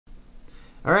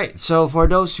Alright, so for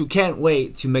those who can't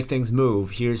wait to make things move,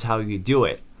 here's how you do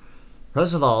it.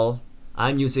 First of all,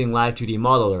 I'm using Live2D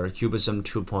Modeler, Cubism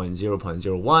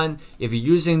 2.0.01. If you're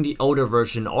using the older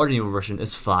version or the newer version,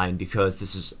 it's fine because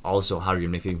this is also how you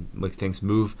make things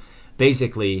move.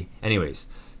 Basically, anyways.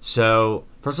 So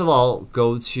first of all,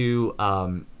 go to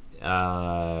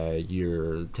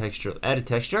your texture, edit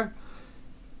texture,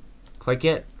 click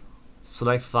it,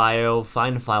 select file,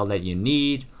 find the file that you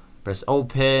need, press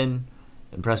open,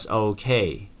 and press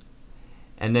OK.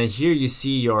 And then here you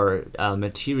see your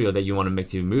material that you want to make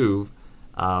to move.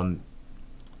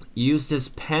 Use this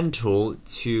pen tool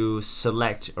to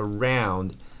select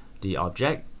around the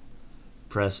object,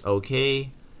 press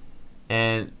OK,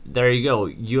 and there you go.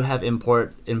 You have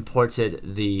imported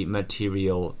the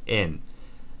material in.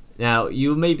 Now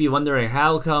you may be wondering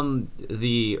how come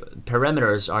the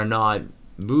parameters are not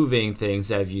moving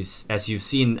things as you've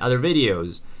seen in other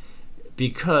videos.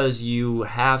 Because you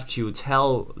have to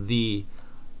tell the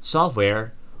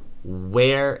software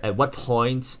where, at what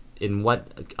points,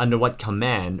 under what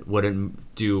command would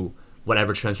it do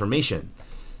whatever transformation.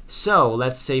 So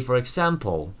let's say, for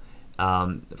example,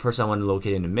 first I want to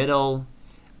locate in the middle.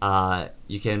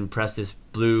 You can press this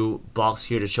blue box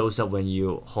here that shows up when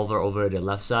you hover over the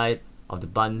left side of the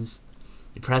buttons.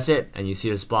 You press it and you see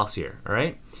this box here. All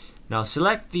right. Now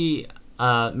select the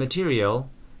material.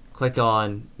 Click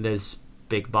on this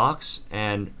big box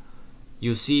and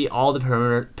you see all the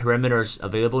parameters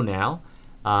available now.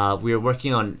 We are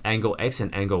working on angle X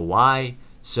and angle Y.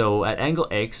 So at angle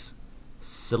X,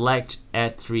 select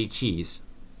add 3 keys.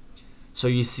 So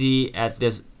you see at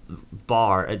this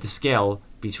bar, at the scale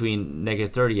between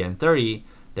 -30 and 30,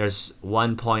 there's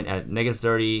one point at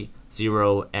 -30,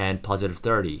 0, and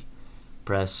 +30.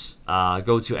 Press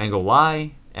go to angle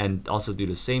Y and also do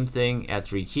the same thing, add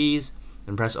 3 keys,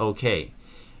 and press OK.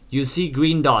 You see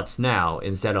green dots now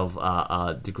instead of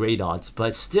the gray dots,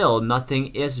 but still nothing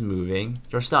is moving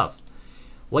your stuff.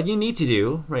 What you need to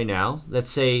do right now, let's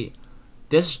say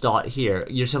this dot here,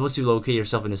 you're supposed to locate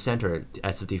yourself in the center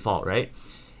as the default, right?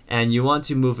 And you want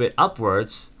to move it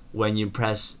upwards when you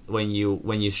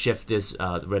shift this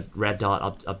red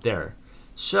dot up there.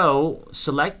 So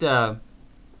select the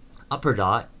upper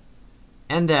dot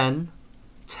and then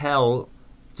tell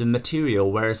the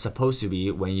material where it's supposed to be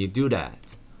when you do that.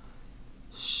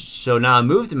 So now I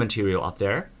move the material up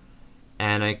there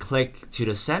and I click to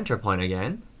the center point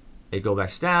again. It goes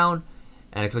back down,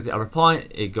 and I click the upper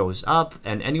point, it goes up,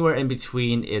 and anywhere in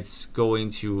between it's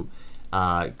going to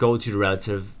go to the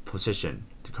relative position,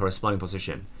 the corresponding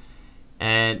position.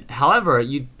 And however,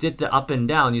 you did the up and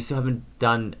down, you still haven't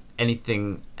done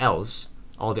anything else,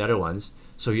 all the other ones.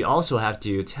 So you also have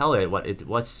to tell it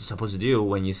what's supposed to do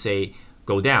when you say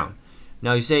go down.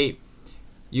 Now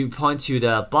you point to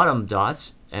the bottom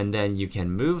dots, and then you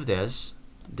can move this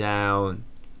down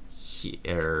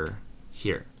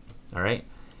here. All right.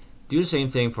 Do the same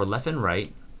thing for left and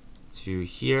right to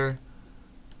here,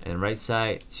 and right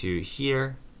side to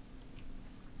here.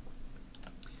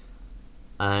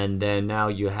 And then now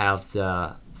you have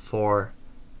the 4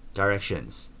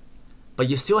 directions. But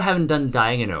you still haven't done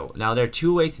diagonal. Now there are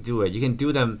 2 ways to do it. You can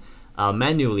do them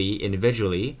manually,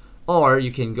 individually, or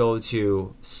you can go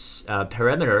to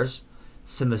parameters,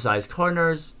 symbolize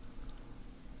corners,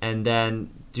 and then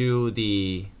do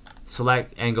the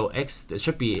select angle X. It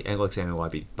should be angle X and angle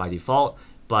Y by default,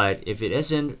 but if it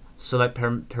isn't, select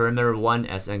parameter 1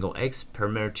 as angle X,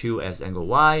 parameter 2 as angle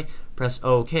Y, press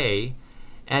OK,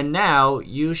 and now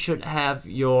you should have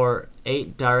your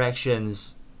 8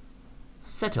 directions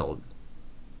settled.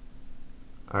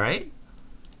 Alright?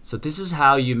 So this is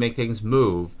how you make things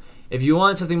move. If you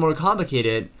want something more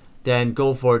complicated, then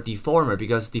go for deformer,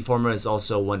 because deformer is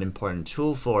also one important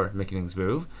tool for making things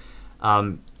move.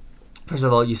 First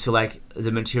of all, you select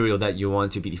the material that you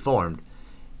want to be deformed,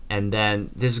 and then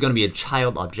this is going to be a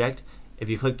child object. If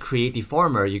you click create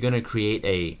deformer, you're going to create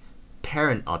a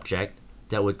parent object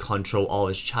that would control all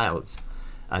its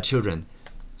children.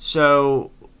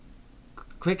 So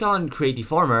click on create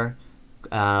deformer,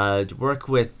 work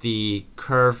with the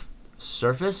curve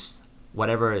surface,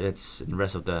 whatever it's in the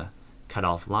rest of the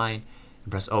cutoff line,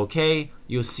 and press OK.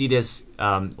 You'll see this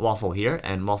waffle here,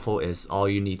 and waffle is all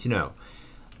you need to know.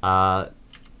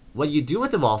 What you do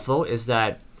with the waffle is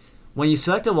that when you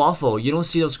select the waffle, you don't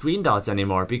see those green dots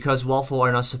anymore, because waffle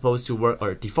are not supposed to work,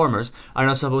 or deformers are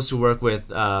not supposed to work with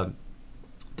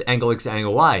the angle X and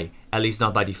angle Y, at least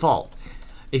not by default.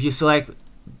 If you select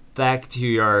back to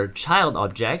your child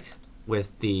object with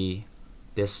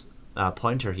this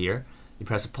pointer here, you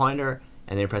press the pointer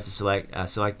and then you press the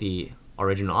select the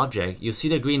original object, you'll see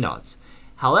the green dots.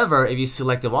 However, if you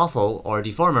select the waffle or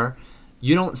deformer,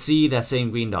 you don't see that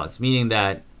same green dots, meaning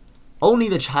that only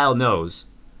the child knows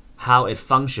how it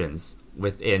functions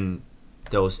within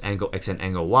those angle x and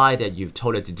angle y that you've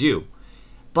told it to do.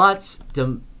 But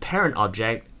the parent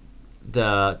object,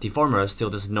 the deformer, still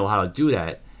doesn't know how to do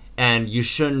that, and you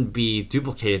shouldn't be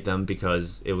duplicating them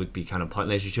because it would be kind of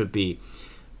pointless. You should be,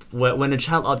 when the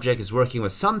child object is working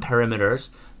with some parameters,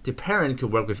 the parent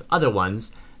could work with other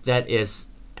ones that is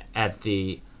at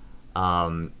the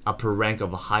upper rank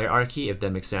of a hierarchy, if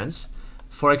that makes sense.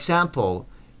 For example,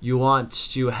 you want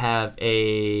to have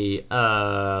a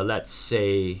let's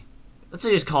say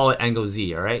just call it angle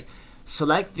z. All right,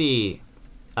 select the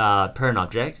parent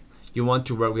object. You want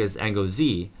to work with angle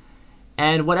z,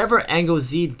 and whatever angle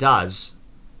z does,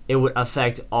 it would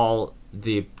affect all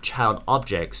the child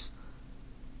objects,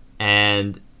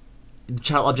 and the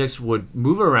child objects would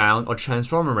move around or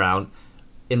transform around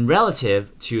in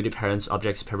relative to the parent's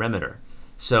object's parameter.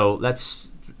 So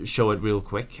let's show it real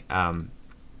quick.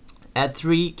 Add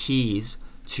 3 keys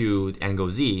to the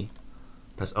angle z,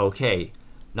 press OK.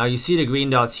 Now you see the green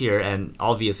dots here, and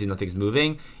obviously nothing's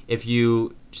moving. If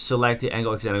you select the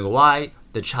angle x and angle y,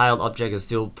 the child object is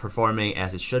still performing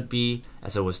as it should be,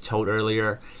 as I was told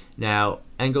earlier. Now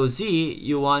angle z,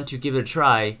 you want to give it a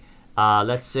try.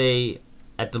 Let's say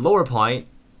at the lower point,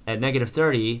 at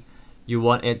 -30, you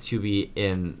want it to be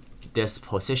in this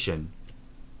position,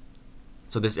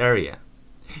 so this area.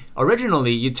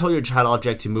 Originally, you told your child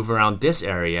object to move around this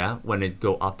area when it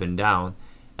go up and down,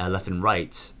 left and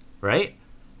right, right?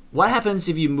 What happens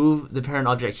if you move the parent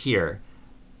object here?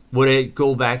 Would it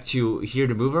go back to here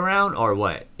to move around, or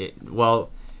what? Well,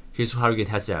 here's how you can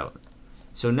test out.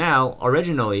 So now,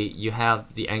 originally, you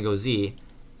have the angle z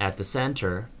at the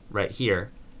center, right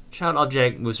here. Child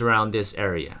object moves around this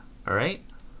area, all right?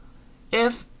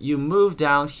 If you move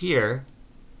down here,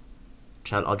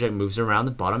 child object moves around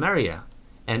the bottom area.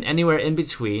 And anywhere in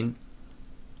between,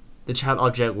 the child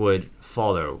object would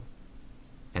follow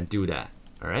and do that,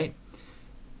 all right?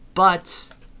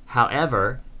 But,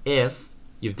 however, if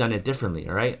you've done it differently,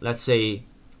 all right? Let's say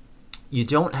you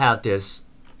don't have this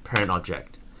parent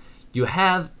object. You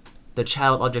have the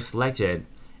child object selected,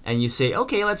 and you say,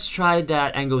 okay, let's try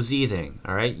that angle z thing,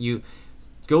 all right? You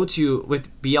go to,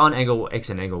 beyond angle x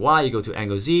and angle y, you go to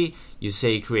angle z, you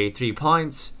say create 3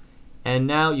 points, and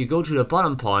now you go to the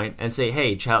bottom point and say,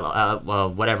 hey, child,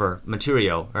 whatever,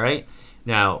 material, all right?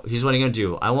 Now, here's what I'm gonna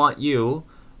do. I want you,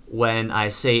 when I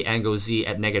say angle z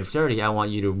at -30, I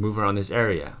want you to move around this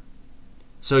area.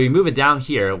 So you move it down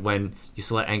here when you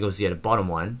select angle z at the bottom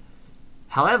one.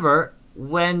 However,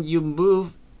 when you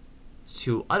move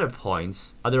to other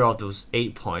points, other of those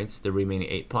 8 points, the remaining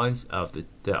 8 points of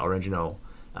the original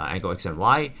angle x and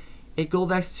y, it goes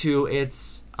back to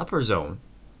its upper zone.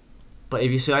 But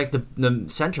if you select the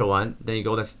center one, then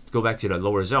you let's go back to the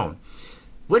lower zone,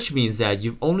 which means that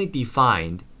you've only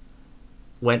defined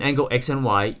when angle x and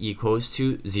y equals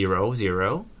to 0,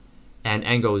 0, and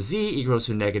angle z equals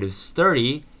to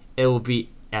 -30, it will be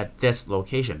at this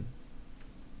location.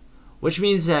 Which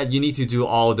means that you need to do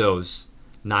all those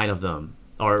 9 of them,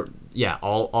 or yeah,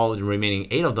 all the remaining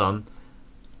 8 of them.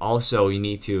 Also, you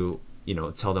need to,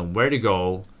 tell them where to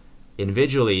go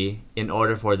individually in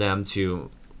order for them to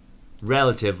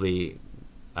relatively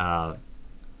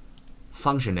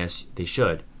function as they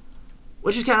should,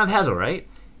 which is kind of hassle, right?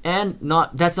 And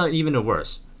that's not even the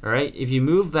worst. All right, if you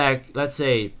move back, let's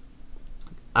say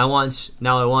I want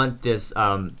this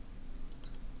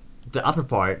the upper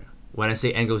part. When I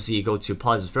say angle z go to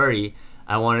 +30,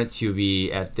 I want it to be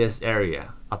at this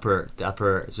area, the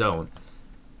upper zone.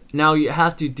 Now you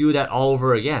have to do that all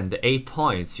over again. The 8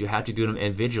 points, you have to do them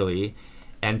individually,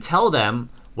 and tell them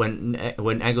when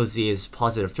angle z is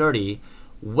 +30,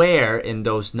 where in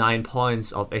those 9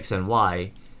 points of x and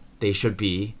y they should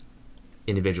be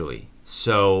individually.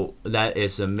 So that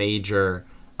is a major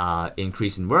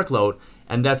increase in workload,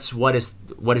 and that's what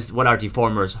our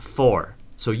deformers for.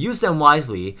 So use them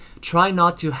wisely. Try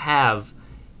not to have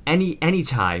any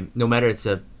time, no matter it's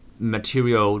a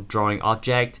material drawing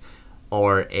object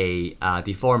or a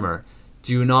deformer,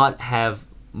 do not have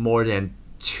more than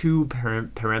 2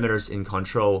 parameters in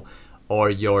control, or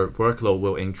your workload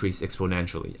will increase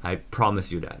exponentially. I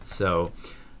promise you that. So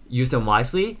use them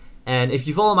wisely, and if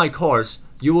you follow my course,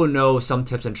 you will know some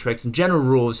tips and tricks and general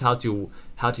rules how to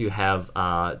have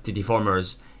the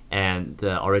deformers and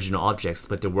the original objects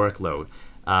split the workload.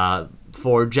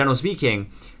 For general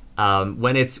speaking,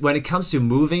 when it comes to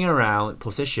moving around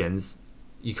positions,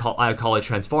 I call it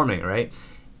transforming, right?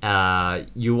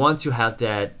 You want to have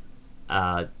that.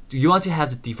 You want to have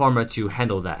the deformer to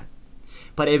handle that.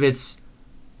 But if it's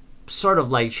sort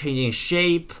of like changing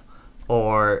shape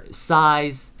or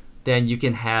size then you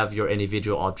can have your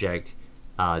individual object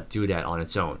do that on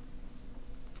its own.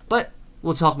 But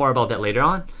we'll talk more about that later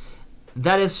on.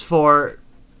 That is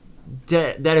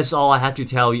all I have to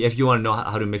tell you. If you want to know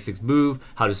how to make things move,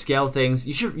 how to scale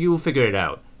things, you will figure it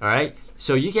out. All right.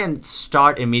 So you can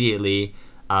start immediately,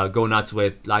 go nuts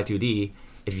with Live2D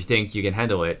if you think you can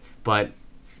handle it. But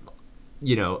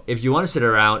if you want to sit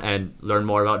around and learn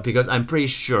more about it, because I'm pretty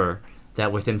sure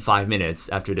that within 5 minutes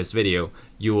after this video,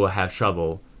 you will have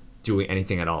trouble doing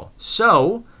anything at all.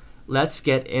 So let's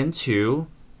get into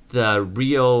the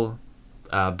real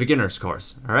beginner's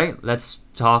course. All right, let's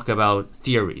talk about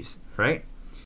theories. Right,